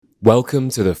Welcome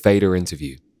to the Fader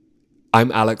interview.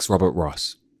 I'm Alex Robert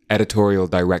Ross, editorial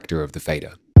director of The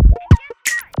Fader.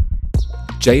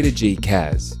 Jayda G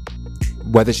cares.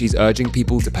 Whether she's urging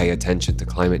people to pay attention to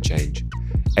climate change,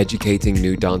 educating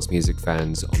new dance music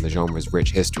fans on the genre's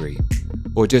rich history,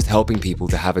 or just helping people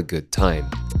to have a good time,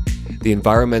 the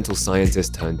environmental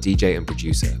scientist turned DJ and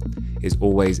producer is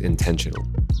always intentional.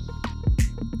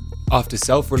 After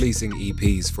self-releasing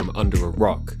EPs from under a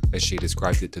rock, as she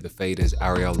described it to The Fader's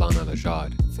Ariel Lana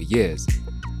Lajard, for years,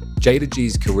 Jayda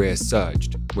G's career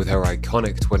surged with her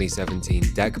iconic 2017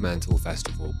 Deckmantle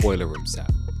Festival Boiler Room set,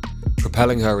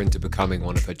 propelling her into becoming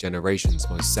one of her generation's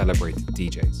most celebrated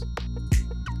DJs.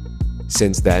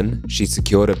 Since then, she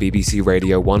secured a BBC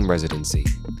Radio 1 residency,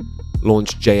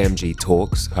 launched JMG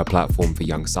Talks, her platform for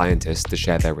young scientists to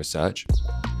share their research,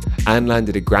 and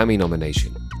landed a Grammy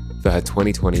nomination for her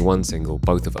 2021 single,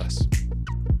 Both of Us.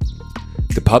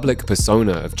 The public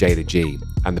persona of Jayda G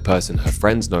and the person her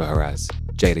friends know her as,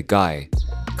 Jayda Guy,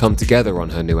 come together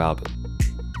on her new album.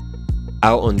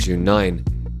 Out on June 9,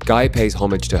 Guy pays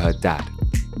homage to her dad,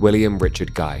 William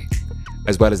Richard Guy,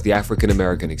 as well as the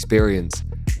African-American experience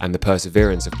and the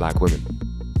perseverance of Black women.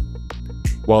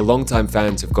 While longtime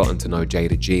fans have gotten to know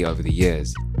Jayda G over the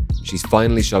years, she's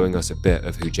finally showing us a bit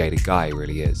of who Jayda Guy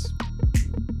really is.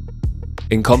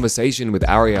 In conversation with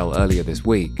Ariel earlier this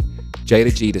week,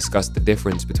 Jayda G discussed the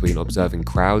difference between observing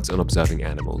crowds and observing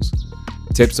animals,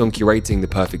 tips on curating the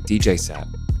perfect DJ set,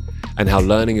 and how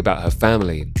learning about her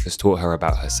family has taught her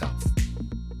about herself.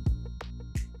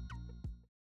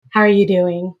 How are you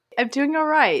doing? I'm doing all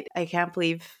right. I can't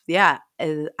believe, the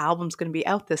album's going to be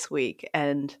out this week,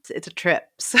 and it's a trip,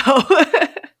 so...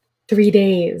 3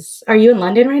 days. Are you in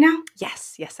London right now?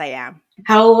 Yes, I am.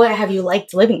 How have you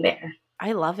liked living there?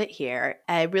 I love it here.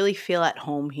 I really feel at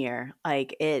home here.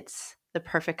 Like, it's the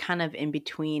perfect kind of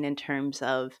in-between in terms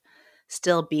of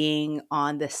still being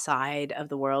on this side of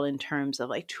the world in terms of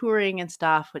like touring and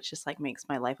stuff, which just like makes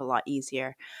my life a lot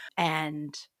easier.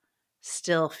 And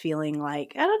still feeling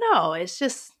like, I don't know, it's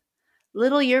just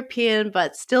little European,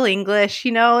 but still English,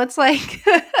 it's like,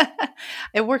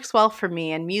 it works well for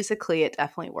me. And musically, it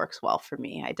definitely works well for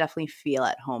me. I definitely feel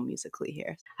at home musically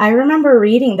here. I remember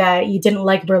reading that you didn't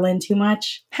like Berlin too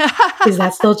much. Is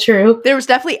that still true? There was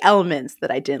definitely elements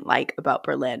that I didn't like about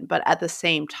Berlin, but at the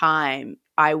same time,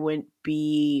 I wouldn't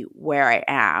be where I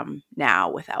am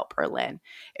now without Berlin.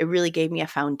 It really gave me a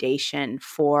foundation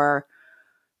for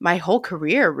my whole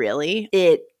career, really.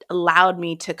 It allowed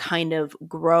me to kind of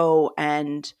grow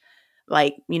and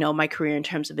my career in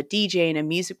terms of a DJ and a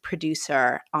music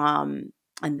producer. And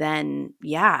then,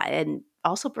 and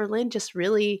also Berlin just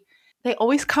really, they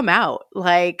always come out.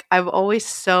 Like, I'm always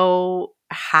so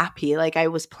happy. Like, I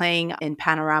was playing in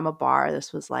Panorama Bar.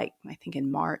 This was I think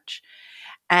in March.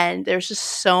 And there's just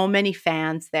so many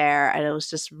fans there. And it was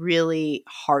just really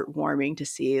heartwarming to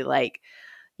see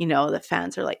the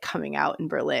fans are coming out in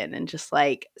Berlin, and just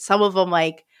some of them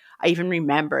I even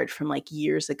remembered from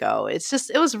years ago. It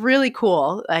was really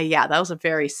cool. That was a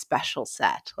very special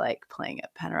set, playing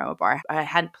at Panorama Bar. I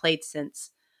hadn't played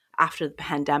since after the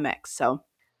pandemic. So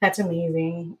that's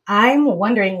amazing. I'm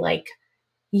wondering,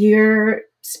 you're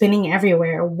spinning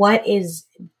everywhere. What is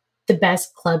the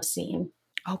best club scene?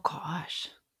 Oh gosh,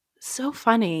 so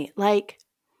funny.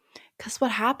 Because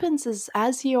what happens is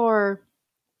as you're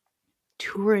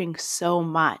touring so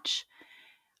much,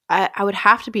 I would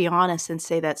have to be honest and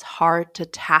say that's hard to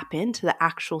tap into the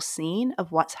actual scene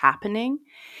of what's happening.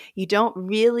 You don't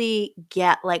really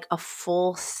get a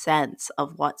full sense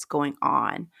of what's going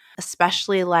on,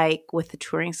 especially with the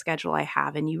touring schedule I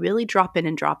have, and you really drop in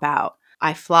and drop out.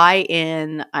 I fly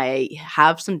in, I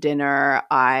have some dinner,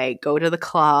 I go to the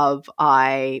club,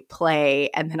 I play,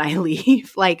 and then I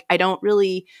leave. I don't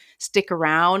really stick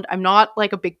around. I'm not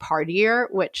a big partier,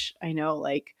 which I know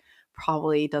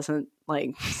probably doesn't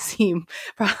seem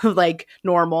probably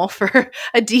normal for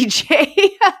a DJ.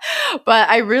 But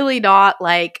I really not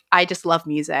I just love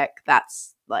music.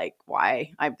 That's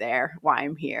why I'm there, why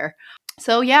I'm here.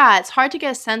 So yeah, it's hard to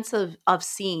get a sense of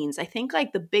scenes. I think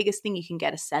the biggest thing you can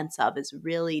get a sense of is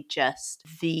really just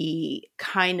the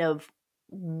kind of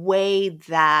way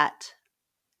that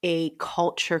a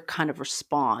culture kind of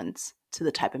responds to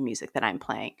the type of music that I'm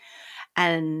playing.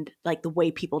 And the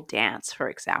way people dance, for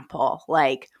example,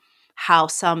 how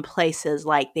some places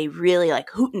they really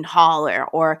hoot and holler,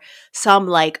 or some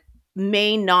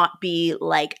may not be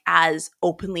like as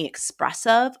openly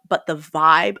expressive, but the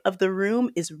vibe of the room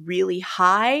is really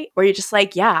high, where you're just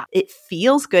like, yeah, it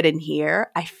feels good in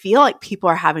here. I feel like people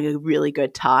are having a really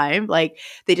good time. Like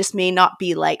they just may not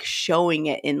be like showing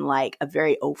it in like a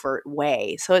very overt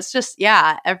way. So it's just,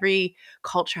 yeah, every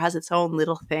culture has its own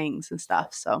little things and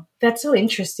stuff. So That's so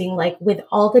interesting. Like with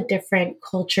all the different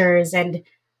cultures and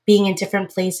being in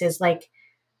different places, like,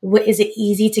 is it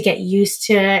easy to get used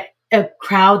to a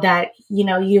crowd that,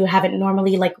 you haven't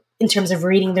normally, like, in terms of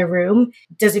reading the room?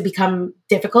 Does it become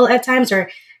difficult at times,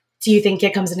 or do you think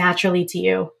it comes naturally to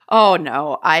you? oh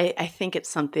no, I think it's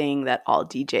something that all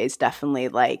DJs definitely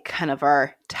like kind of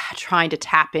are trying to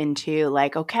tap into.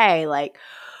 Like, okay, like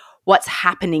what's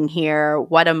happening here?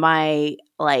 What am I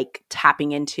like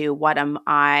tapping into? What am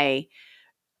I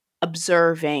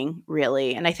observing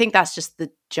really? And I think that's just the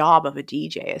job of a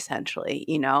DJ essentially,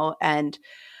 And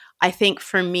I think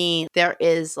for me, there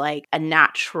is like a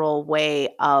natural way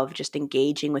of just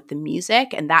engaging with the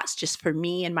music. And that's just for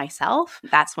me and myself.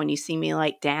 That's when you see me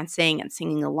like dancing and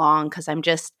singing along because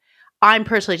I'm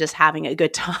personally just having a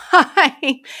good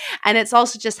time. And it's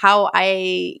also just how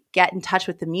I get in touch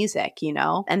with the music.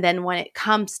 And then when it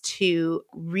comes to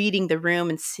reading the room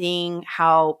and seeing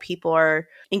how people are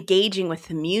engaging with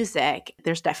the music,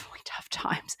 there's definitely tough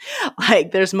times.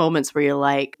 Like there's moments where you're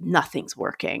like, nothing's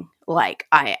working. Like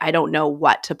I don't know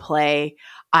what to play.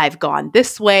 I've gone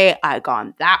this way, I've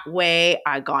gone that way,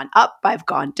 I've gone up, I've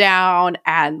gone down,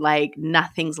 and like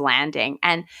nothing's landing.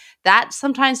 And that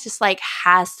sometimes just like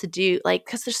has to do like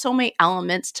because there's so many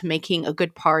elements to making a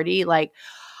good party. Like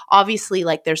obviously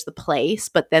like there's the place,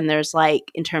 but then there's like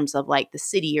in terms of like the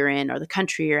city you're in or the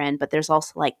country you're in, but there's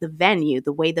also like the venue,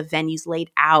 the way the venue's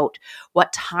laid out,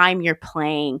 what time you're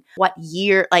playing, what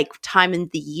year, like time in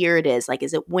the year it is. Like,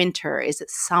 is it winter? Is it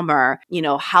summer?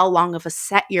 How long of a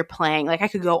set you're playing? Like I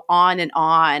could go on and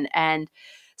on. And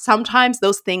sometimes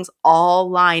those things all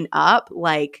line up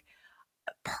like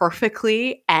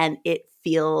perfectly and it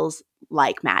feels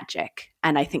like magic.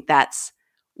 And I think that's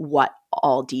what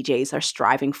all DJs are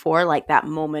striving for, like that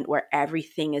moment where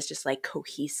everything is just like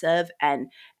cohesive and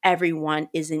everyone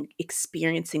isn't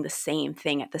experiencing the same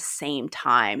thing at the same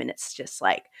time. And it's just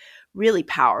like really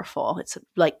powerful. It's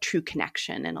like true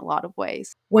connection in a lot of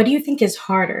ways. What do you think is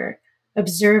harder,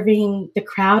 observing the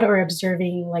crowd or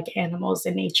observing like animals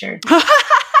in nature?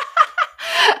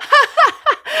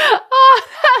 Oh,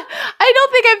 I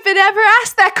don't think I've been ever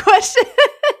asked that question.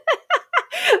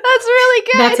 That's really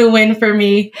good. That's a win for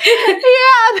me.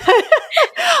 Yeah.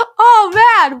 Oh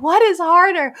man, what is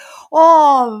harder?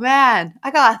 Oh man,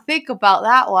 I gotta think about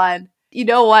that one. You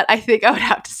know what? I think I would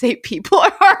have to say people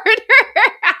are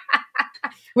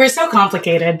harder. We're so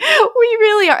complicated. We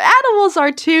really are. Animals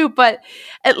are too, but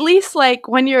at least like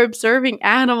when you're observing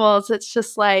animals, it's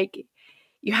just like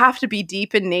you have to be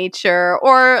deep in nature.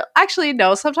 Or actually,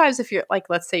 no, sometimes if you're like,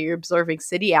 let's say you're observing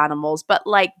city animals, but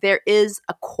like there is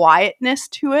a quietness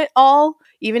to it all.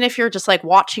 Even if you're just like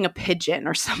watching a pigeon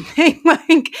or something,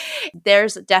 like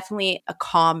there's definitely a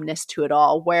calmness to it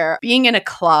all where being in a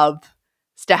club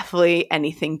is definitely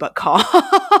anything but calm.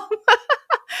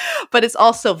 But it's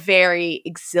also very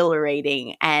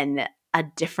exhilarating and a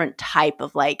different type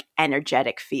of like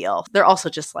energetic feel. They're also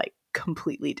just like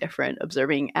completely different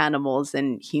observing animals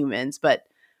and humans, but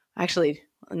actually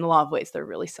in a lot of ways they're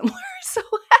really similar. So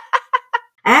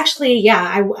Actually,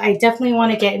 yeah, I definitely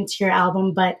want to get into your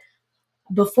album, but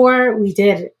before we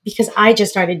did, because I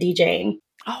just started DJing,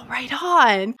 oh, right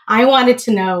on. I wanted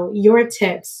to know your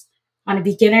tips on a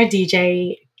beginner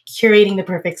DJ curating the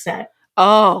perfect set.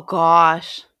 Oh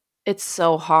gosh. It's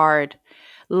so hard.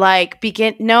 Like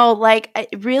begin no, like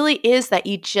it really is that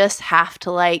you just have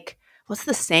to like what's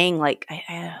the saying like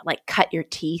like cut your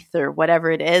teeth or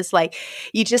whatever it is. Like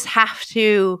you just have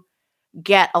to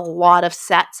get a lot of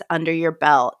sets under your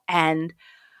belt. And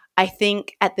I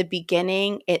think at the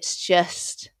beginning, it's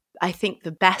just, I think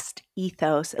the best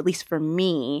ethos, at least for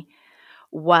me,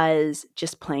 was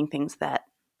just playing things that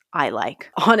I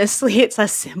like. Honestly, it's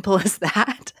as simple as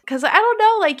that. Because I don't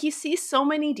know, like you see so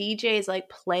many DJs like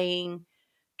playing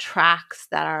tracks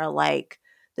that are like,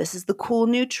 this is the cool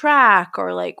new track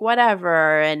or like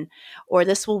whatever, and or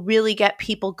this will really get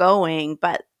people going.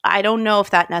 But I don't know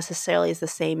if that necessarily is the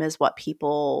same as what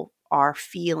people are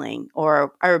feeling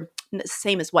or are the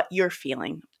same as what you're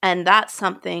feeling. And that's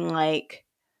something like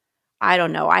I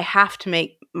don't know. I have to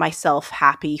make myself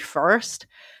happy first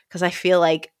because I feel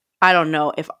like I don't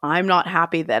know if I'm not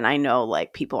happy, then I know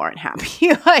like people aren't happy.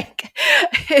 Like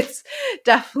it's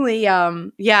definitely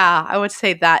yeah, I would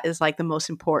say that is like the most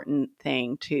important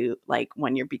thing to like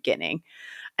when you're beginning.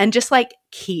 and just like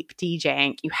keep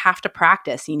DJing. You have to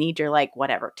practice. You need your like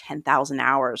whatever 10,000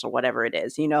 hours or whatever it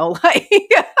is, like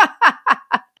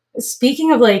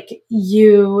Speaking of like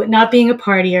you not being a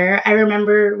partier, I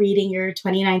remember reading your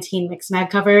 2019 Mixmag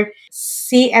cover,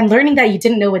 and learning that you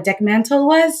didn't know what deck mantle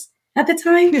was at the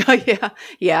time.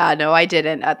 Yeah, no, I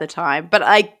didn't at the time. But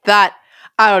like that,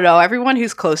 I don't know. Everyone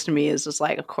who's close to me is just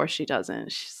like, of course she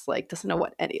doesn't. She's like, doesn't know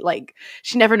what any, like,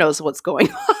 she never knows what's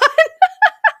going on.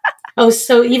 Oh,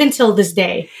 so even till this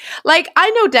day. Like, I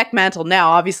know deck mantle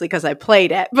now, obviously, because I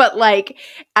played it. But like,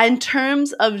 in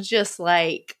terms of just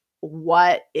like,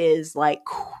 what is like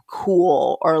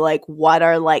cool, or like what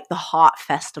are like the hot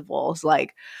festivals,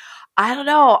 like, I don't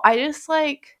know. I just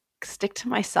like stick to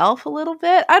myself a little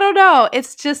bit. I don't know.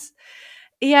 It's just,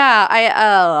 yeah, I don't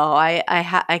know.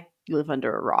 I live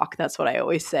under a rock. That's what I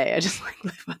always say. I just like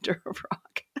live under a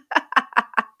rock.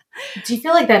 Do you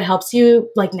feel like that helps you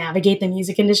like navigate the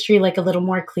music industry like a little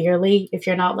more clearly if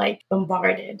you're not like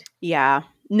bombarded? Yeah.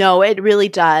 No, it really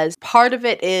does. Part of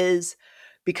it is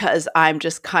because I'm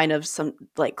just kind of some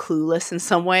like clueless in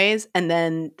some ways, and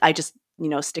then I just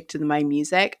stick to my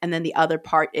music. And then the other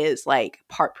part is like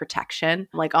part protection.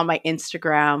 Like on my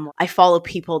Instagram, I follow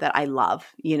people that I love,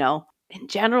 in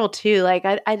general too. Like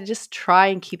I just try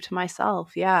and keep to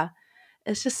myself. Yeah.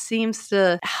 It just seems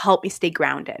to help me stay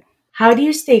grounded. How do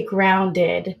you stay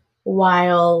grounded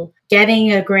while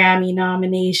getting a Grammy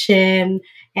nomination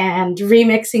and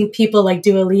remixing people like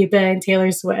Dua Lipa and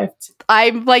Taylor Swift?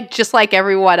 I'm like, just like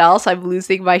everyone else, I'm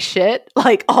losing my shit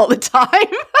like all the time.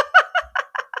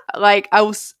 Like I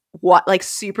was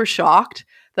super shocked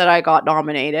that I got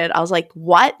nominated. I was like,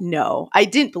 what? No. I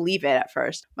didn't believe it at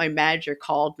first. My manager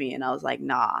called me and I was like,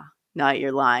 nah,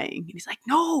 you're lying. And he's like,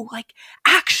 no, like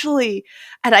actually.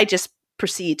 And I just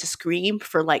proceeded to scream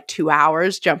for like 2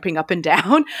 hours, jumping up and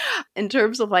down. In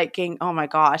terms of like getting, oh my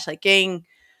gosh, like getting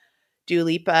Dua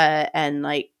Lipa and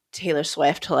like Taylor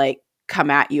Swift to like come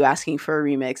at you asking for a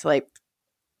remix, like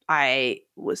I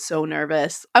was so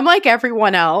nervous. I'm like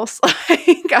everyone else.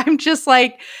 Like I'm just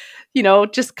like,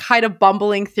 just kind of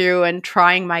bumbling through and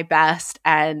trying my best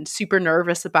and super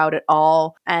nervous about it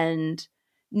all. And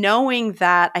knowing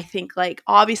that, I think like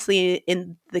obviously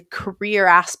in the career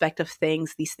aspect of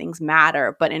things, these things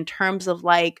matter. But in terms of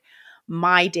like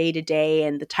my day to day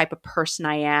and the type of person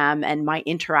I am and my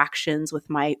interactions with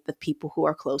the people who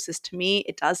are closest to me,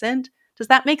 it doesn't. Does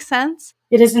that make sense?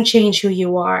 It doesn't change who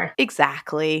you are.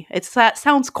 Exactly. That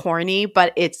sounds corny,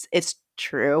 but it's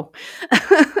true.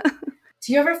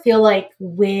 Do you ever feel like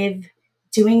with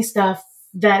doing stuff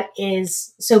that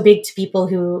is so big to people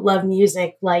who love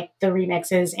music, like the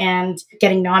remixes and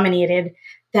getting nominated,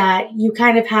 that you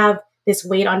kind of have this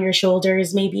weight on your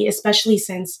shoulders, maybe especially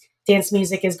since dance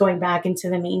music is going back into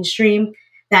the mainstream,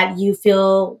 that you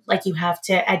feel like you have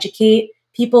to educate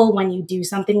people when you do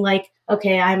something like,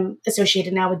 okay, I'm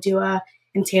associated now with Dua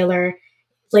and Taylor,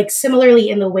 like similarly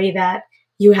in the way that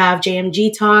you have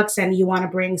JMG talks and you want to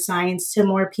bring science to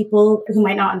more people who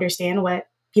might not understand what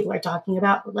people are talking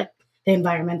about, like the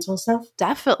environmental stuff?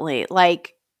 Definitely.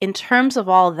 Like in terms of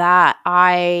all that,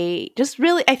 I just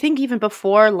really, I think even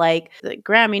before like the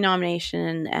Grammy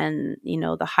nomination and,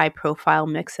 the high profile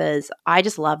mixes, I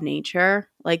just love nature.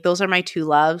 Like those are my two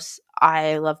loves.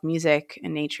 I love music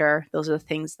and nature. Those are the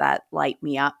things that light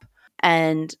me up.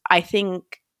 And I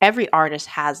think every artist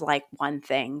has like one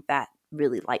thing that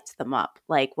really lights them up,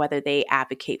 like whether they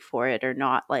advocate for it or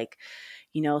not. Like,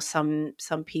 some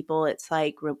people it's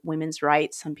like women's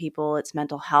rights, some people it's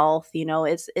mental health,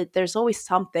 there's always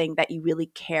something that you really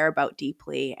care about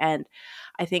deeply. And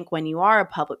I think when you are a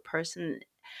public person,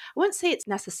 I wouldn't say it's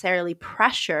necessarily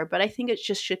pressure, but I think it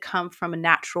just should come from a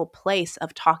natural place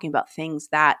of talking about things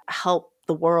that help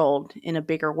the world in a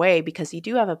bigger way, because you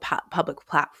do have a public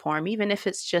platform, even if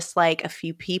it's just like a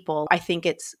few people. I think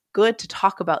it's good to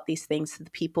talk about these things to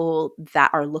the people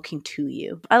that are looking to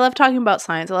you. I love talking about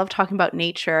science. I love talking about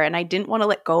nature, and I didn't want to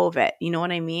let go of it. You know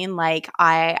what I mean? Like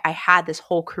I had this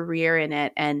whole career in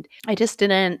it, and I just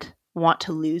didn't want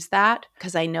to lose that,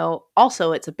 because I know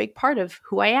also it's a big part of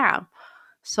who I am.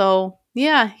 So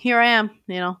yeah, here I am,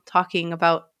 talking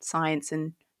about science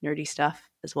and nerdy stuff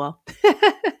as well.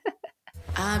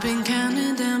 I've been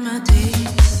counting down my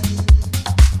days.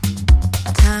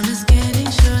 Time is getting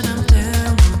short, I'm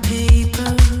down on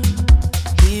paper.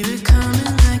 Hear it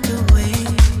coming like a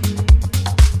wave.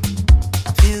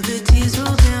 Feel the tears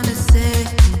roll down to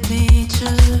second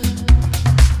nature.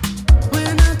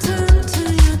 When I turn to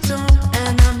your door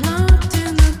and I'm locked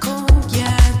in the cold,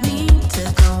 yeah, I need to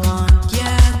go on.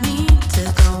 Yeah, I need to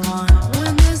go on.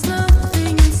 When there's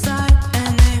nothing inside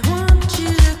and they want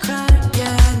you to cry,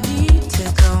 yeah, I need to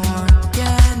go on.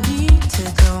 Yeah, I need to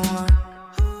go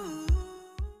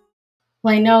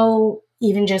Well, I know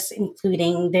even just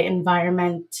including the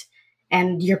environment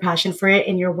and your passion for it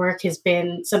in your work has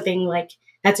been something like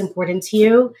that's important to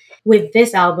you. With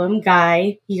this album,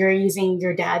 Guy, you're using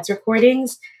your dad's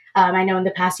recordings. I know in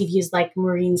the past you've used like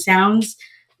marine sounds.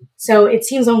 So it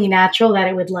seems only natural that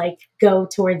it would like go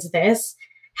towards this.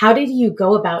 How did you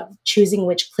go about choosing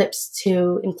which clips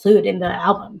to include in the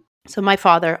album? So my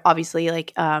father, obviously,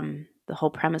 the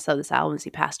whole premise of this album is he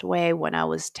passed away when I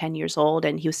was 10 years old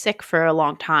and he was sick for a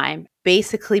long time.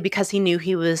 Basically, because he knew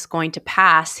he was going to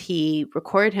pass, he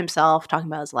recorded himself talking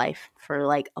about his life for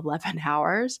like 11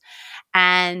 hours.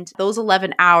 And those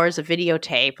 11 hours of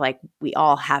videotape, like we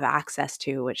all have access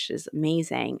to, which is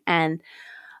amazing. And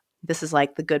this is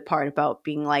like the good part about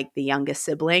being like the youngest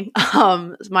sibling.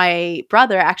 My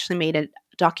brother actually made a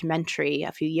documentary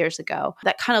a few years ago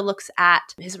that kind of looks at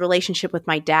his relationship with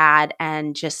my dad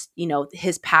and just,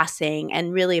 his passing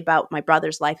and really about my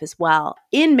brother's life as well.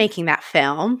 In making that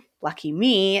film, lucky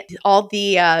me, all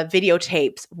the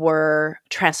videotapes were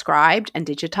transcribed and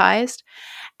digitized.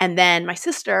 And then my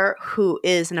sister, who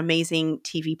is an amazing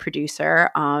TV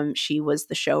producer, she was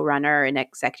the showrunner and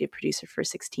executive producer for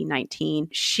 1619.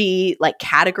 She like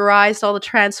categorized all the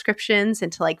transcriptions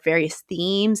into like various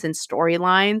themes and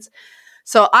storylines.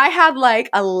 So I had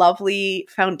like a lovely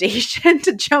foundation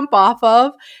to jump off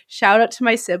of. Shout out to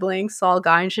my siblings, Saul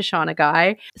Guy and Shoshana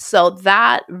Guy. So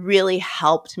that really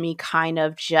helped me kind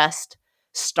of just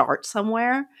start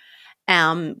somewhere.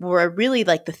 Were really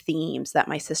like the themes that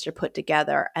my sister put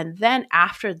together. And then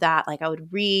after that, like I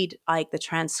would read like the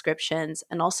transcriptions,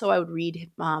 and also I would read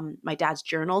my dad's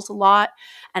journals a lot,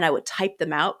 and I would type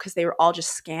them out because they were all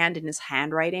just scanned in his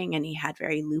handwriting, and he had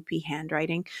very loopy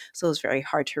handwriting. So it was very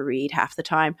hard to read half the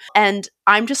time. And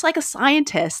I'm just like a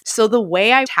scientist. So the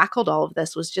way I tackled all of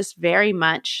this was just very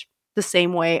much the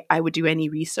same way I would do any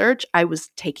research. I was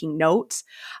taking notes.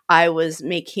 I was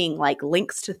making like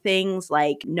links to things,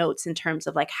 like notes in terms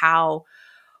of like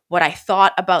what I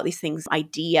thought about these things,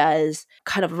 ideas,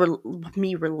 kind of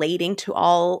me relating to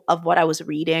all of what I was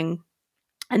reading.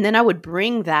 And then I would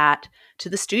bring that to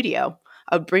the studio.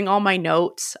 I would bring all my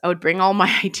notes. I would bring all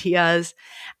my ideas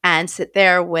and sit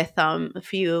there with a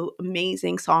few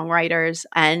amazing songwriters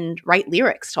and write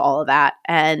lyrics to all of that.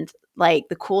 And like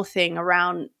the cool thing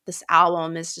around this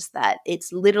album is just that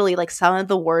it's literally like some of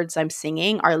the words I'm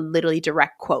singing are literally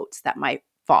direct quotes that my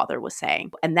father was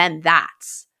saying. And then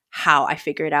that's how I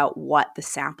figured out what the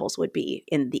samples would be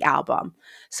in the album.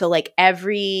 So like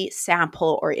every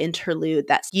sample or interlude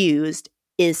that's used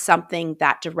is something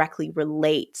that directly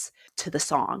relates to the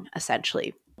song,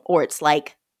 essentially, or it's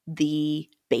like the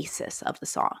basis of the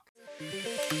song.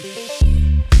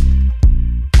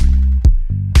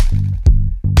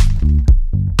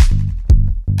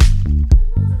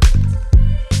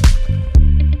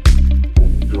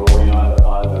 Drawing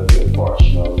on a good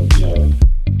portion of,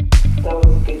 That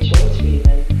was a good choice for you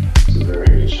then. it's a very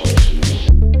good choice for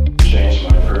me. Changed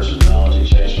my personality,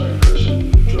 changed my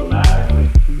person dramatically.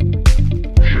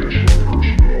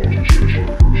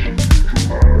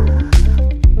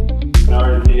 In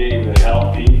order to be able to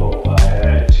help people, I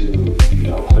had to,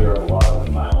 clear up a lot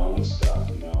of my own stuff.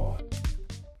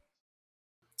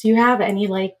 Do you have any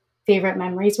like favorite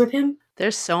memories with him?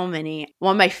 There's so many.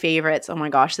 One of my favorites, oh my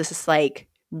gosh, this is like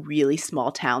really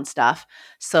small town stuff.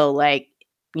 So like,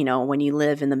 when you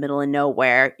live in the middle of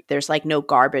nowhere, there's like no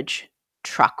garbage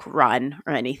truck run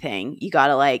or anything. You got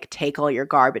to like take all your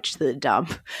garbage to the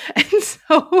dump. And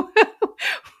so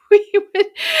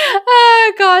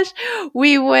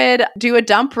we would do a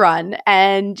dump run,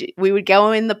 and we would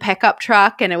go in the pickup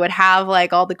truck, and it would have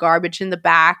like all the garbage in the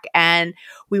back, and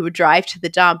we would drive to the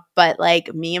dump. But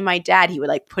like me and my dad, he would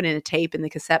like put in a tape in the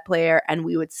cassette player, and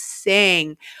we would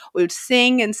sing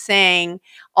and sing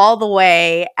all the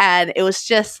way. And it was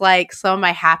just like some of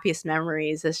my happiest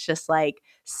memories is just like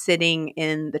sitting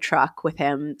in the truck with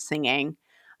him singing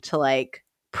to like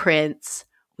Prince.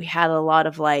 We had a lot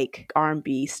of like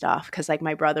R&B stuff because like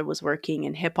my brother was working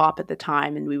in hip hop at the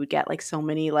time, and we would get like so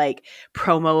many like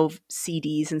promo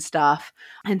CDs and stuff.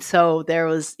 And so there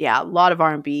was a lot of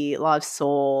R&B, a lot of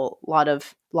soul, a lot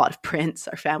of Prince.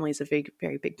 Our family is a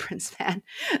very big Prince fan.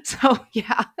 So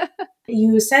yeah.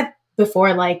 You said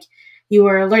before, like you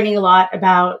were learning a lot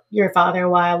about your father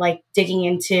while like digging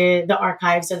into the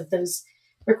archives of those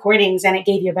recordings, and it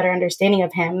gave you a better understanding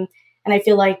of him. And I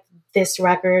feel like this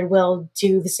record will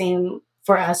do the same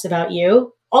for us about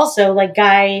you. Also, like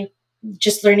Guy,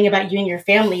 just learning about you and your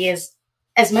family is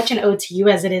as much an ode to you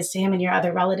as it is to him and your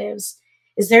other relatives.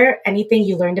 Is there anything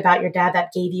you learned about your dad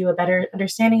that gave you a better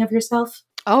understanding of yourself?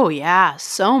 Oh, yeah,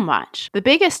 so much. The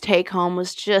biggest take home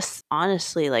was just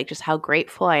honestly like just how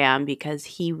grateful I am because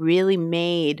he really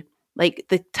made like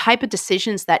the type of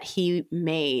decisions that he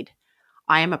made.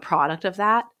 I am a product of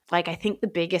that. Like I think the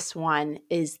biggest one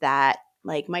is that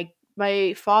like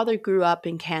my father grew up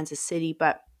in Kansas City,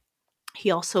 but he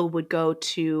also would go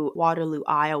to Waterloo,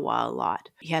 Iowa a lot.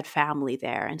 He had family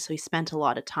there, and so he spent a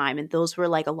lot of time, and those were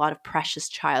like a lot of precious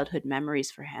childhood memories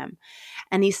for him.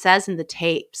 And he says in the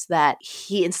tapes that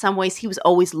he, in some ways, he was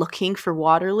always looking for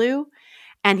Waterloo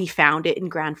and he found it in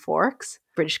Grand Forks,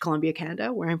 British Columbia,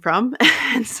 Canada, where I'm from.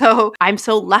 And so I'm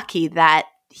so lucky that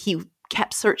he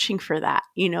kept searching for that,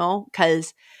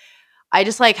 because I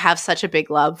just like have such a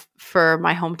big love for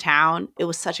my hometown. It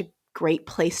was such a great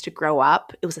place to grow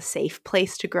up. It was a safe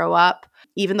place to grow up.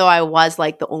 Even though I was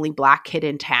like the only Black kid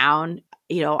in town,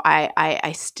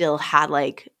 I still had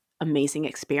like amazing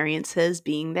experiences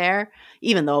being there,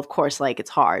 even though of course like it's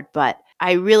hard, but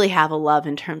I really have a love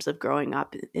in terms of growing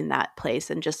up in that place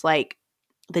and just like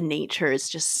the nature is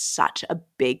just such a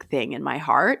big thing in my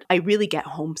heart. I really get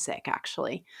homesick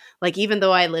actually. Like even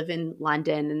though I live in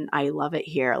London and I love it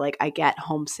here, like I get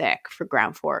homesick for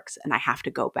Grand Forks and I have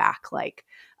to go back like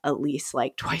at least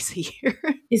like twice a year.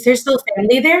 Is there still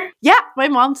family there? Yeah, my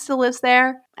mom still lives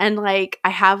there. And like I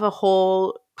have a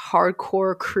whole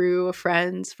hardcore crew of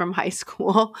friends from high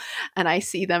school and I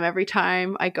see them every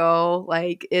time I go.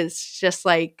 Like it's just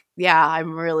like, yeah,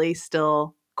 I'm really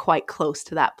still quite close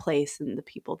to that place and the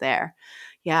people there.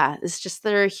 Yeah, it's just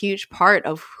they're a huge part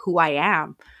of who I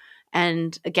am.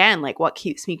 And again, like what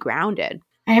keeps me grounded.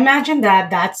 I imagine that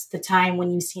that's the time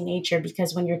when you see nature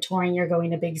because when you're touring, you're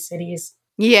going to big cities.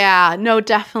 Yeah, no,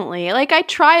 definitely. Like I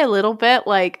try a little bit.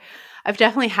 Like I've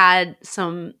definitely had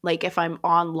some like if I'm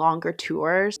on longer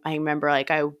tours, I remember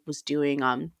like I was doing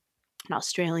an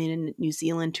Australian and New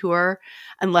Zealand tour.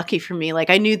 And lucky for me, like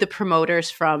I knew the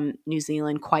promoters from New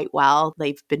Zealand quite well.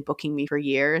 They've been booking me for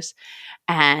years.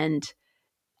 And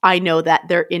I know that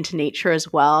they're into nature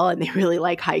as well and they really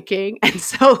like hiking. And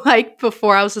so like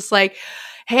before I was just like,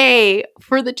 hey,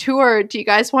 for the tour, do you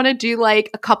guys want to do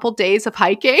like a couple days of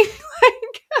hiking? Like,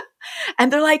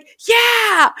 and they're like,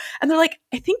 yeah. And they're like,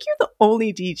 I think you're the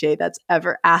only DJ that's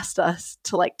ever asked us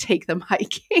to like take them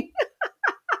hiking.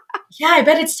 Yeah, I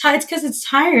bet it's because it's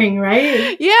tiring,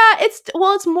 right? Yeah,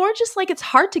 it's more just like it's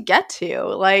hard to get to.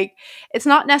 Like it's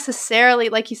not necessarily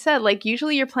like you said, like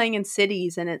usually you're playing in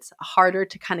cities and it's harder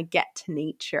to kind of get to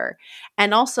nature.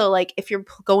 And also like if you're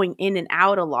going in and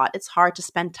out a lot, it's hard to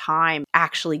spend time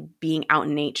actually being out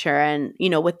in nature and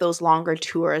with those longer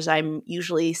tours, I'm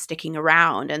usually sticking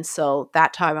around. And so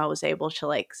that time I was able to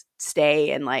like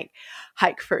stay and like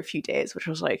hike for a few days, which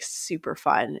was like super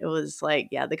fun. It was like,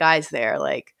 yeah, the guys there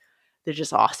like they're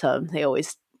just awesome. They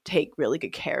always take really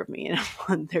good care of me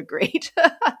and they're great.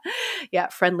 Yeah,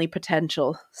 friendly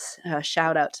potential.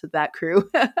 Shout out to that crew.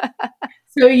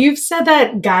 So you've said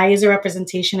that Guy is a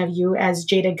representation of you as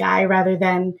Jayda Guy rather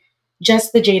than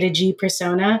just the Jayda G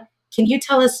persona. Can you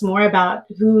tell us more about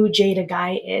who Jayda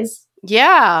Guy is?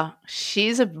 Yeah,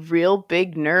 she's a real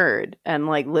big nerd and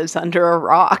like lives under a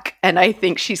rock. And I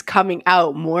think she's coming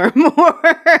out more and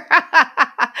more.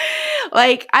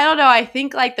 Like, I don't know. I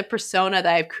think like the persona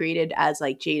that I've created as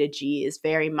like Jayda G is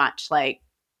very much like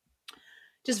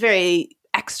just very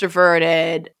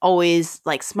extroverted, always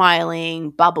like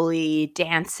smiling, bubbly,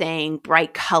 dancing,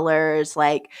 bright colors.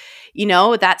 Like,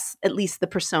 that's at least the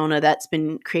persona that's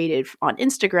been created on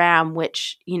Instagram,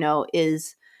 which,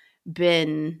 is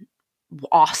been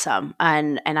awesome.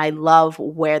 And I love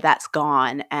where that's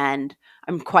gone. And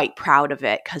I'm quite proud of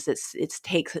it because it's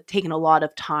taken a lot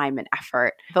of time and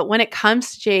effort. But when it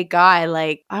comes to Jay Guy,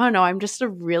 like I don't know, I'm just a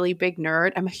really big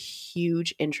nerd. I'm a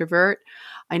huge introvert.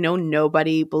 I know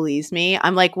nobody believes me.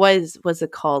 I'm like, what's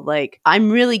it called? Like, I'm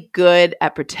really good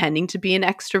at pretending to be an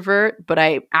extrovert, but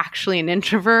I'm actually an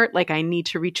introvert. Like, I need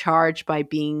to recharge by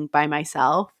being by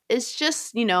myself. It's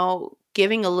just,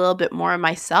 giving a little bit more of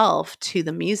myself to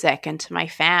the music and to my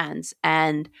fans.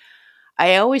 And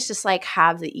I always just like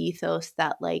have the ethos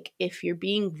that like if you're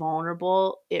being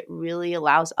vulnerable, it really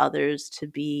allows others to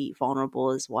be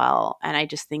vulnerable as well. And I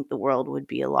just think the world would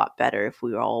be a lot better if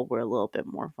we all were a little bit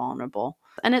more vulnerable.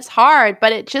 And it's hard,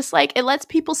 but it just like it lets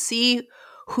people see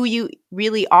who you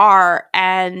really are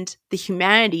and the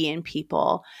humanity in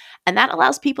people. And that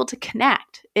allows people to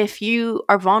connect. If you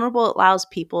are vulnerable, it allows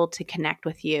people to connect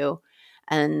with you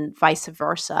and vice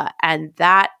versa. And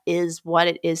that is what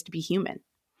it is to be human.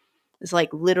 It's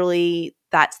like literally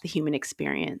that's the human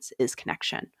experience is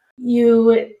connection.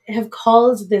 You have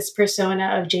called this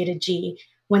persona of Jayda G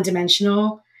one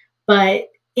dimensional, but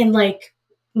in like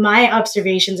my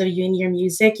observations of you and your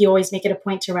music, you always make it a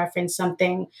point to reference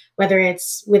something, whether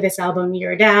it's with this album,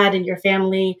 your dad and your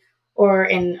family, or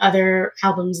in other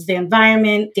albums, the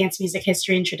environment, dance music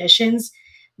history and traditions.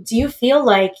 Do you feel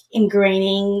like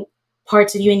ingraining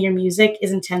parts of you in your music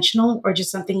is intentional or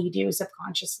just something you do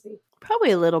subconsciously?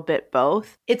 Probably a little bit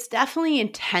both. It's definitely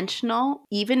intentional.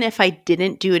 Even if I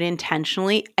didn't do it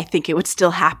intentionally, I think it would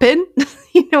still happen.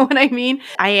 You know what I mean?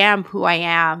 I am who I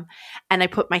am, and I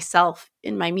put myself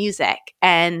in my music.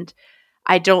 And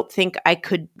I don't think I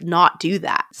could not do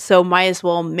that. So might as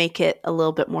well make it a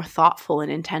little bit more thoughtful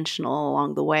and intentional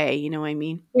along the way. You know what I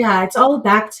mean? Yeah, it's all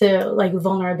back to like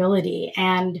vulnerability.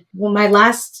 And well, my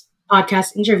last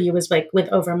podcast interview was like with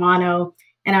Overmano,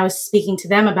 and I was speaking to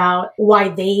them about why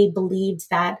they believed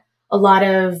that a lot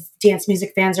of dance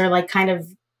music fans are like kind of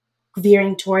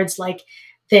veering towards like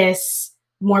this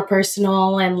more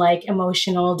personal and like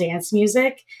emotional dance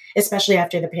music, especially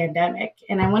after the pandemic.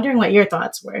 And I'm wondering what your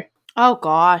thoughts were. Oh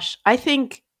gosh, I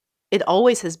think it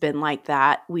always has been like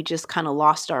that. We just kind of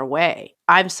lost our way.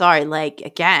 I'm sorry, like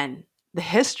again, the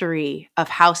history of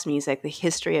house music, the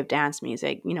history of dance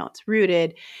music, it's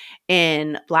rooted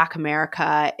in Black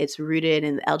America, it's rooted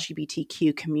in the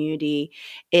LGBTQ community.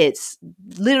 It's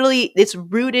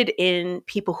rooted in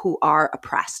people who are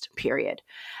oppressed, period.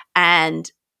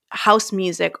 And house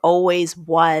music always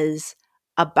was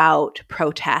about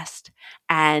protest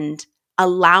and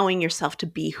allowing yourself to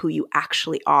be who you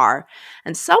actually are.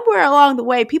 And somewhere along the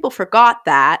way, people forgot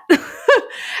that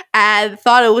and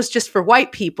thought it was just for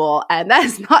white people. And that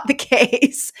is not the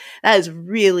case. That is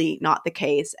really not the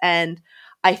case. And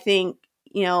I think,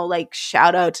 like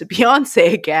shout out to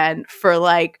Beyonce again for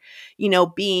like,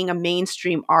 being a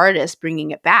mainstream artist,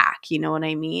 bringing it back. You know what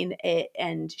I mean?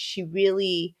 And she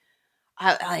really,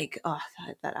 I like, oh,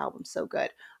 that album's so good.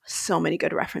 So many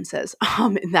good references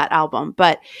in that album,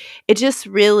 but it just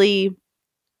really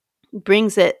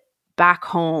brings it back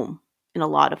home in a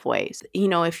lot of ways.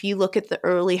 If you look at the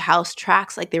early house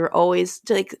tracks, like they were always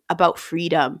like about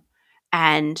freedom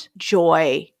and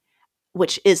joy,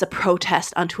 which is a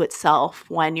protest unto itself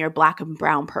when you're a Black and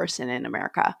brown person in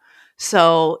America.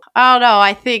 So I don't know.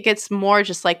 I think it's more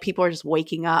just like people are just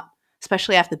waking up,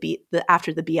 especially after the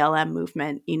BLM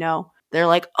movement. They're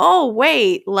like, oh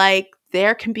wait, like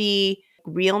there can be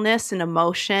realness and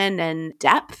emotion and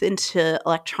depth into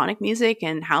electronic music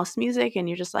and house music, and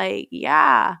you're just like,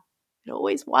 yeah, it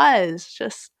always was.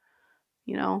 Just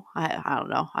I don't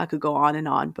know. I could go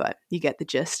on, but you get the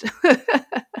gist.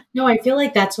 No, I feel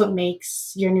like that's what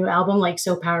makes your new album like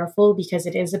so powerful because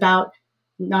it is about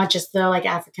not just the like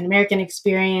African American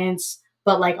experience,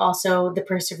 but like also the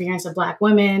perseverance of Black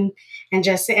women and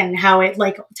just and how it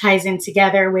like ties in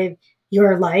together with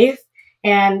your life.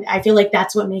 And I feel like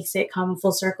that's what makes it come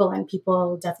full circle and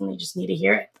people definitely just need to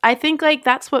hear it. I think like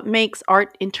that's what makes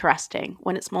art interesting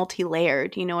when it's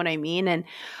multi-layered, you know what I mean? And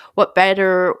what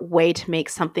better way to make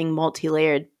something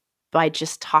multi-layered by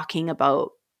just talking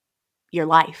about your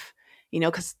life,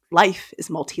 because life is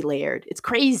multi-layered. It's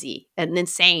crazy and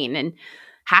insane. And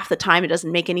half the time it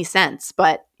doesn't make any sense,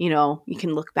 but you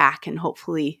can look back and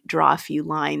hopefully draw a few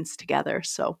lines together.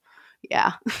 So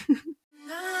yeah.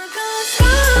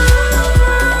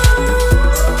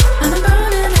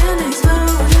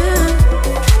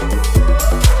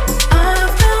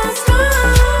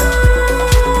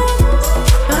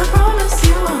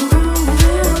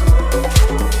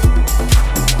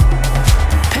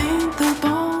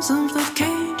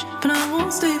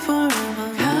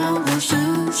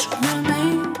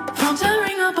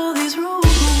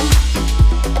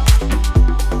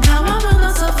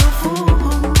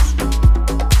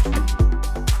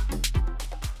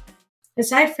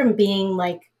 Aside from being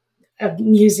like a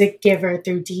music giver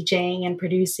through DJing and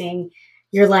producing,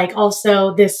 you're like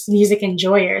also this music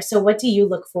enjoyer. So what do you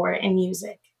look for in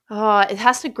music? It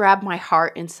has to grab my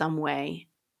heart in some way.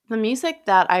 The music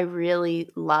that I really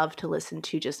love to listen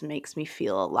to just makes me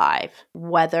feel alive,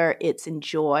 whether it's in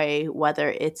joy, whether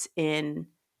it's in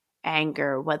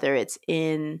anger, whether it's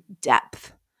in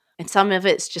depth. And some of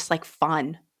it's just like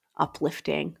fun,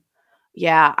 uplifting.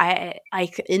 Yeah,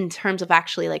 in terms of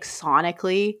actually like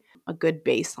sonically, a good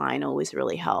bass line always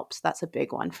really helps. That's a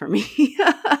big one for me.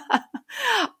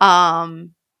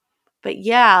 um, but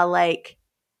yeah, like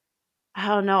I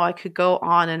don't know, I could go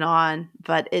on,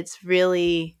 but it's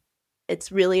really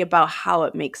about how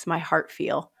it makes my heart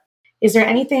feel. Is there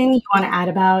anything you want to add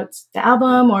about the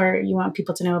album or you want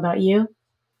people to know about you?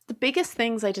 The biggest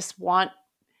things I just want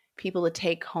people to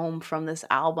take home from this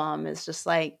album is just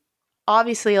like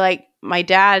obviously like my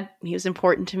dad, he was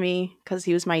important to me because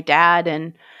he was my dad,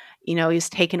 and he was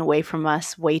taken away from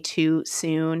us way too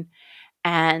soon.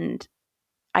 And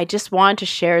I just wanted to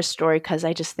share his story because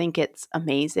I just think it's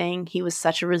amazing. He was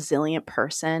such a resilient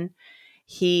person.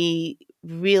 He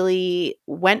really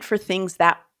went for things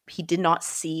that he did not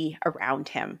see around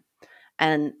him.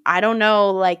 And I don't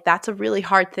know, like, that's a really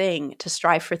hard thing to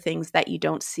strive for things that you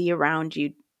don't see around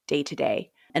you day to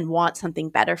day and want something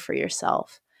better for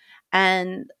yourself.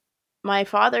 And my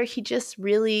father, he just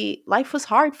really, life was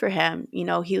hard for him. You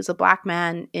know, he was a black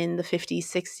man in the 50s,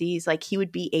 60s. Like, he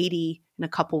would be 80 in a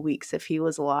couple weeks if he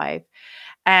was alive.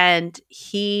 And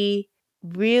he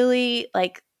really,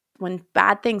 like, when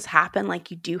bad things happen,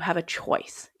 like, you do have a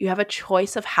choice. You have a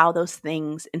choice of how those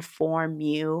things inform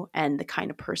you and the kind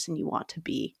of person you want to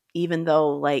be. Even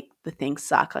though, like, the things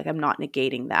suck, like, I'm not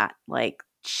negating that. Like,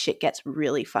 shit gets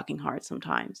really fucking hard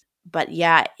sometimes. But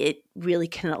yeah, it really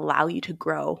can allow you to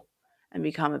grow and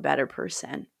become a better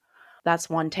person.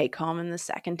 That's one take home. And the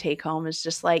second take home is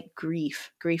just like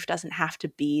grief. Grief doesn't have to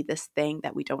be this thing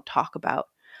that we don't talk about.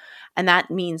 And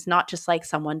that means not just like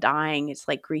someone dying, it's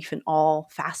like grief in all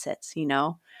facets, you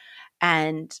know?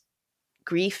 And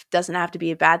grief doesn't have to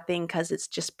be a bad thing because it's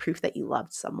just proof that you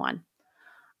loved someone.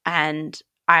 And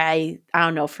I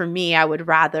don't know, for me, I would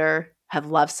rather have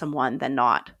loved someone than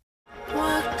not.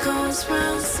 What goes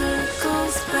round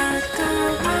circles back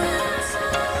around.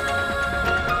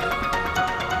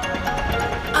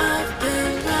 I've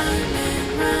been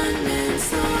running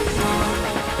so long.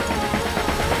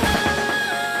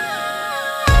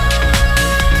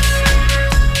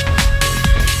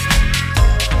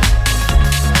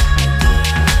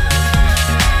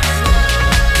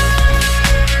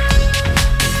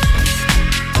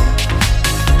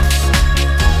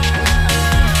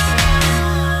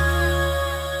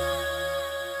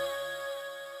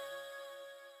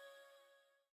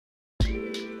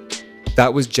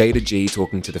 That was Jayda G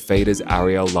talking to the Faders'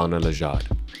 Ariel Lana Lajard.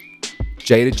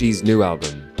 Jayda G's new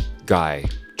album, Guy,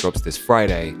 drops this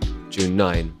Friday, June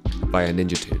 9, via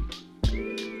Ninja Tune.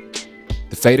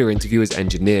 The Fader interview is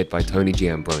engineered by Tony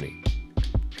Giambroni.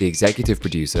 The executive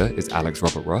producer is Alex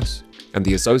Robert Ross, and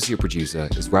the associate producer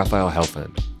is Raphael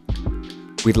Helfand.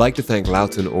 We'd like to thank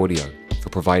Loughton Audio for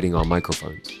providing our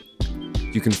microphones.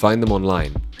 You can find them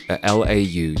online at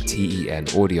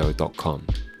lautenaudio.com.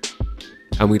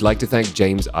 And we'd like to thank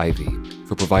James Ivey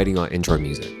for providing our intro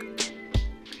music.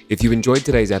 If you enjoyed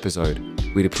today's episode,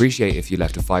 we'd appreciate if you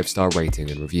left a 5-star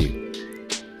rating and review.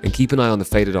 And keep an eye on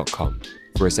thefader.com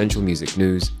for essential music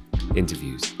news,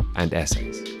 interviews, and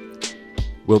essays.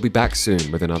 We'll be back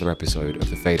soon with another episode of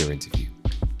The Fader Interview.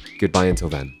 Goodbye until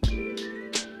then.